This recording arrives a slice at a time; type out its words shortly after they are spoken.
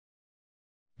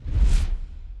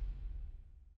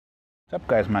What's up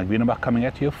guys, Maik Wiedenbach coming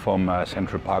at you from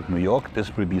Central Park, New York.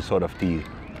 This will be sort of the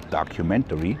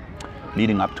documentary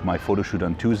leading up to my photo shoot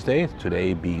on Tuesday,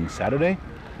 today being Saturday.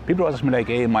 People ask me like,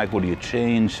 hey Mike, what do you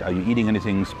change? Are you eating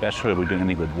anything special? Are we doing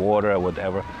anything with water or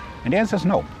whatever? And the answer is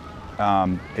no.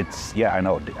 Yeah, I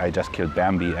know, I just killed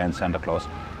Bambi and Santa Claus.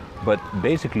 But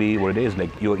basically what it is, like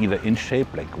you're either in shape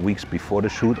like weeks before the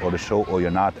shoot or the show, or you're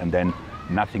not, and then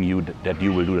nothing that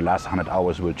you will do the last 100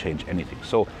 hours will change anything.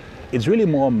 So it's really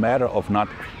more a matter of not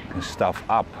stuff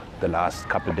up the last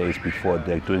couple of days before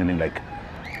they're doing anything, like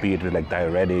be it with like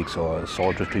diuretics or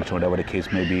salt restriction, whatever the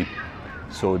case may be.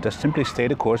 So just simply stay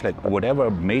the course, like whatever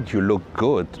made you look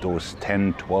good those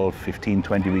 10, 12, 15,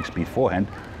 20 weeks beforehand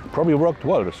probably worked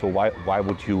well. So why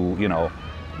would you,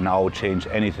 now change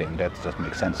anything? That doesn't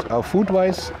make sense.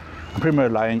 Food-wise, I'm pretty much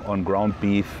relying on ground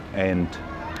beef and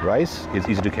rice. It's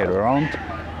easy to carry around.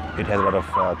 It has a lot of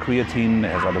creatine, it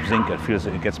has a lot of zinc.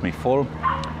 It gets me full.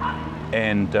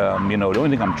 And the only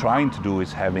thing I'm trying to do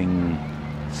is having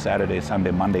Saturday,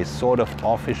 Sunday, Monday sort of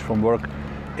offish from work,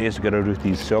 is to get rid of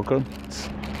these circles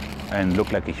and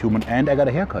look like a human. And I got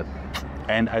a haircut,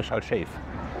 and I shall shave.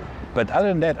 But other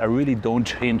than that, I really don't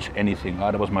change anything.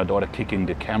 That was my daughter kicking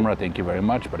the camera, thank you very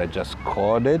much, but I just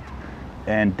caught it,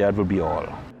 and that will be all.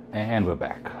 And we're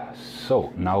back.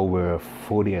 So now we're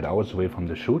 48 hours away from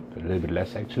the shoot, a little bit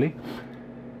less actually.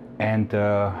 And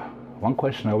one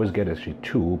question I always get, actually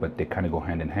two, but they kind of go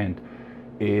hand in hand,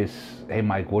 is, hey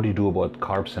Mike, what do you do about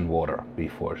carbs and water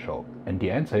before a show? And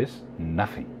the answer is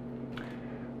nothing.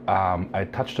 I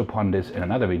touched upon this in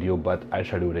another video, but I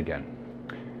shall do it again.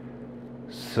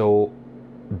 So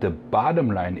the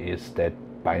bottom line is that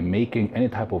by making any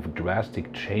type of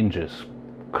drastic changes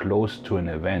close to an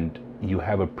event, you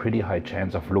have a pretty high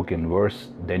chance of looking worse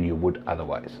than you would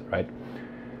otherwise, right?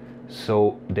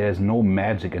 So there's no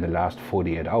magic in the last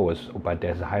 48 hours, but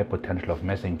there's a high potential of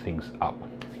messing things up.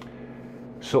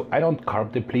 So I don't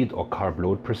carb deplete or carb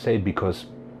load per se, because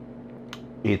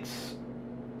it's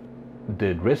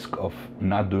the risk of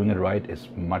not doing it right is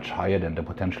much higher than the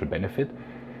potential benefit.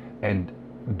 And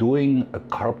doing a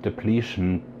carb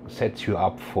depletion sets you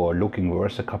up for looking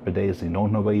worse a couple of days. You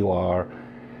don't know where you are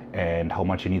and how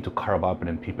much you need to carb up, and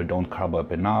then people don't carb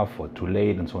up enough or too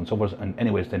late and so on and so forth. And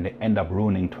anyways, then they end up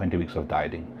ruining 20 weeks of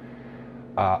dieting.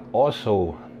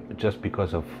 Also, just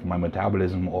because of my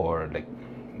metabolism, or like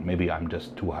maybe I'm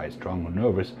just too high strung or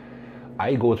nervous,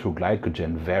 I go through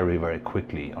glycogen very, very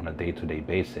quickly on a day-to-day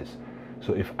basis.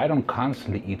 So if I don't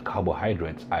constantly eat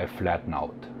carbohydrates, I flatten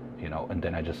out, and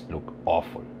then I just look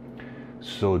awful.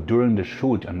 So during the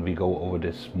shoot, and we go over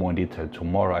this more in detail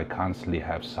tomorrow, I constantly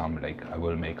have some, like I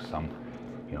will make some,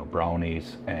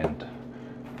 brownies, and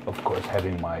of course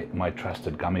having my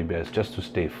trusted gummy bears just to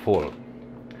stay full.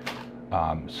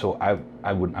 So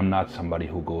I'm not somebody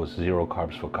who goes zero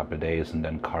carbs for a couple of days and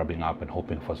then carbing up and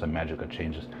hoping for some magical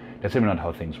changes. That's simply not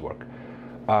how things work.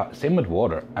 Same with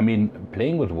water. I mean,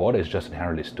 playing with water is just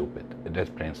inherently stupid.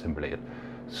 That's plain simple it.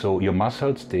 So your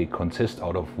muscles, they consist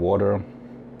out of water,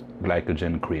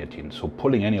 glycogen, creatine. So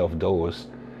pulling any of those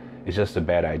is just a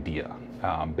bad idea.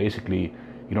 Basically,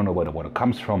 you don't know where the water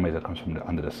comes from, whether it comes from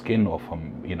under the skin or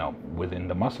from, within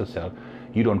the muscle cell.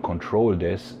 You don't control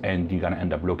this, and you're gonna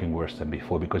end up looking worse than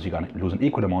before, because you're gonna lose an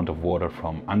equal amount of water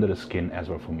from under the skin as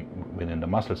well from within the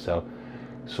muscle cell.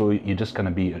 So you're just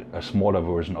gonna be a smaller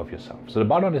version of yourself. So the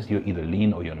bottom line is you're either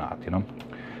lean or you're not,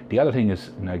 The other thing is,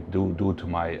 like due to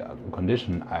my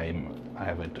condition, I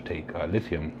have to take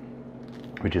lithium,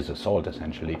 which is a salt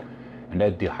essentially, and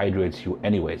that dehydrates you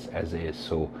anyways as is.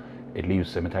 So it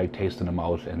leaves a metallic taste in the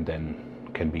mouth, and then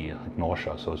can be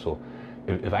nausea. So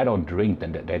if I don't drink,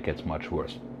 then that gets much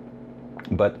worse.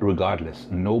 But regardless,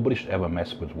 nobody should ever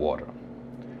mess with water.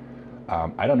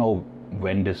 I don't know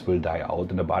when this will die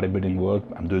out in the bodybuilding world.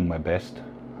 I'm doing my best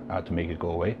to make it go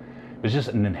away. It's just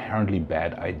an inherently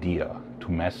bad idea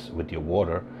to mess with your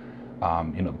water.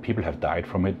 People have died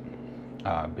from it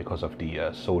because of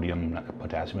the sodium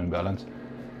potassium imbalance,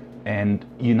 and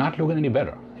you're not looking any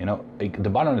better. The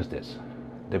bottom is this: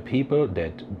 the people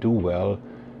that do well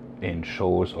in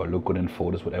shows or look good in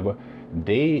photos, whatever,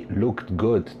 they looked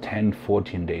good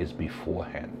 10-14 days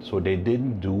beforehand. So they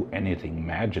didn't do anything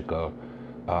magical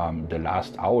the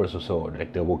last hours or so.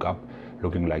 Like they woke up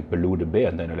looking like Baloo the bear,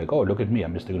 and then they're like, oh, look at me,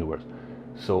 I'm Mr. Universe.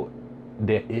 So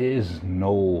there is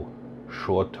no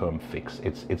short-term fix.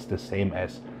 It's the same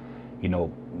as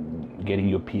getting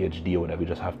your PhD or whatever. You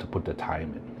just have to put the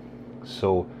time in.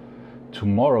 So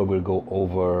tomorrow we'll go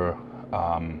over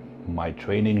my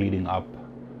training leading up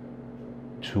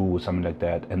to something like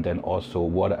that, and then also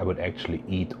what I would actually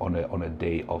eat on a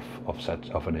day of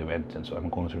an event. And so I'm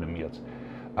going through the meals.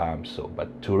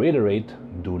 But to reiterate,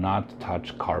 do not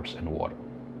touch carbs and water.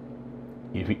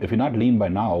 If you're not lean by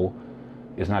now,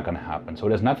 it's not going to happen. So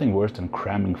there's nothing worse than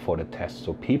cramming for the test.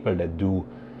 So people that do,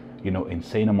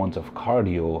 insane amounts of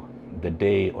cardio the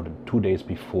day or the 2 days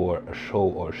before a show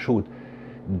or a shoot,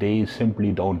 they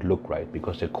simply don't look right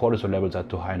because their cortisol levels are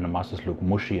too high and the muscles look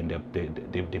mushy and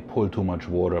they pull too much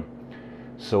water.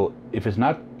 So if it's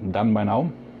not done by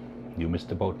now, you missed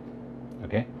the boat.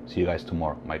 Okay, see you guys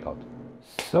tomorrow. Maik out.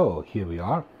 So here we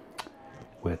are.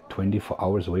 We're 24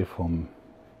 hours away from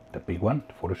the big one,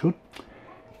 the photo shoot.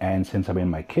 And since I'm in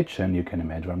my kitchen, you can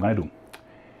imagine what I'm gonna do.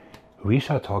 We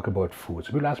shall talk about food.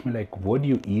 So people ask me like, what do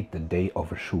you eat the day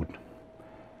of a shoot?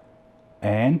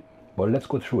 And well, let's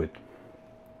go through it.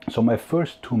 So my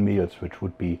first 2 meals, which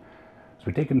would be, so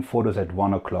we're taking photos at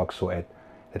 1 o'clock, so at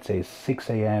let's say 6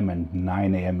 a.m. and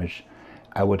 9 a.m.ish,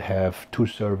 I would have 2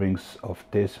 servings of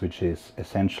this, which is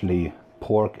essentially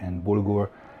pork and bulgur.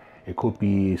 It could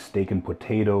be steak and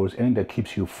potatoes, anything that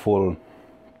keeps you full,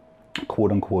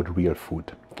 quote unquote, real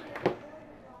food.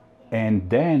 And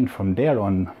then from there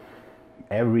on,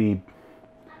 every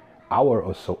hour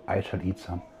or so, I shall eat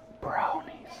some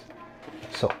brownies.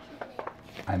 So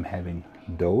I'm having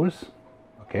those.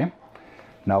 Okay.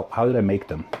 Now, how did I make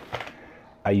them?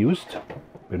 I used,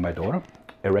 with my daughter,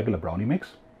 a regular brownie mix.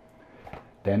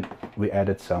 Then we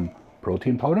added some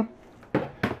protein powder,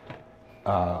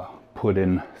 put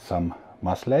in some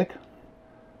mussel egg,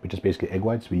 which is basically egg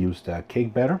whites. We used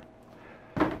cake batter.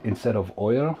 Instead of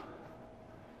oil,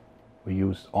 we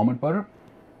used almond butter.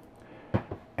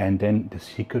 And then the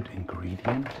secret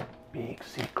ingredient, big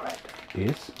secret,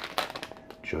 is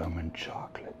German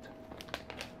chocolate.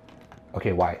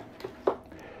 Okay, why?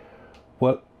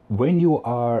 Well, when you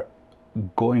are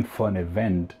going for an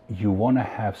event, you want to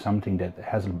have something that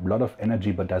has a lot of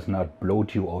energy but does not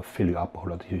bloat you or fill you up a whole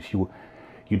lot.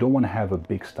 You don't want to have a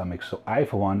big stomach. So I,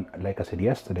 for one, like I said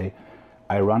yesterday,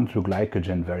 I run through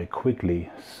glycogen very quickly.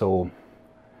 So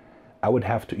I would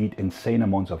have to eat insane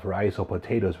amounts of rice or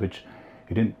potatoes, which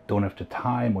you don't have the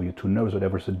time or you're too nervous or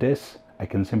whatever. So this I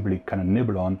can simply kind of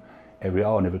nibble on every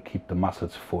hour and it will keep the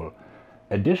muscles full.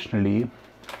 Additionally,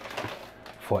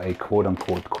 for a quote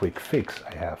unquote quick fix,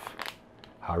 I have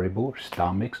Haribo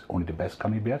Star Mix, only the best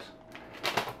gummy bears.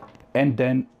 And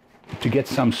then to get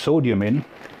some sodium in,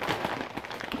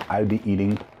 I'll be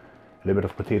eating a little bit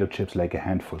of potato chips, like a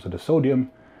handful. So the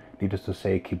sodium, needless to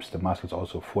say, keeps the muscles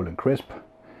also full and crisp.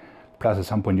 Plus at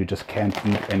some point you just can't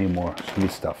eat any more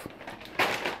sweet stuff.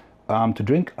 To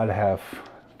drink, I'll have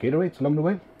Gatorades along the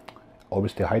way.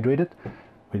 Always stay hydrated.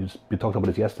 We talked about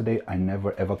this yesterday. I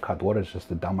never ever cut water. It's just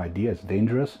a dumb idea. It's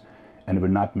dangerous and it will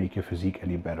not make your physique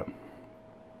any better.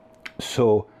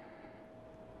 So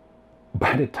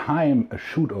by the time a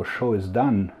shoot or show is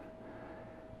done,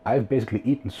 I've basically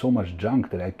eaten so much junk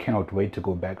that I cannot wait to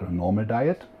go back on a normal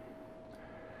diet.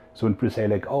 So when people say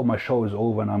like, oh, my show is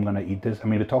over and I'm gonna eat this. I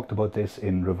mean, we talked about this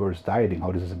in reverse dieting,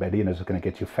 how this is a bad idea and it's gonna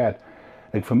get you fat.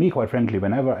 Like for me, quite frankly,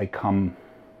 whenever I come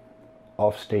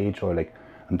off stage or like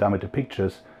I'm done with the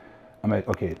pictures, I'm like,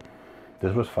 okay,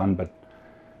 this was fun, but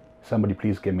somebody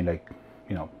please give me like,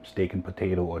 steak and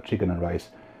potato or chicken and rice.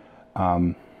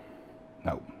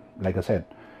 Now, like I said,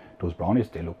 those brownies,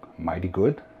 they look mighty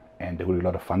good and they will be a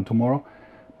lot of fun tomorrow.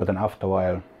 But then after a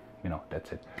while,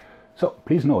 that's it. So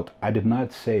please note, I did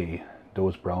not say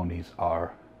those brownies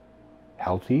are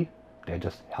healthy. They're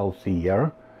just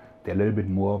healthier. They're a little bit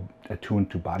more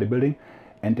attuned to bodybuilding,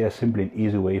 and they're simply an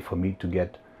easy way for me to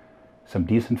get some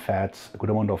decent fats, a good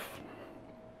amount of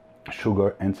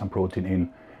sugar and some protein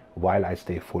in while I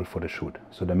stay full for the shoot.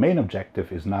 So the main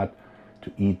objective is not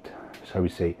to eat, shall we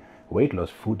say, weight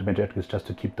loss food. The main objective is just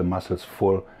to keep the muscles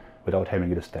full without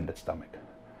having a distended stomach.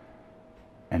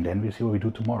 And then we'll see what we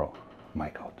do tomorrow.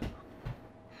 Maik out.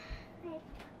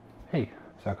 Hey,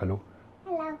 sag hallo.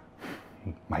 Hello.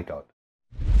 Maik out.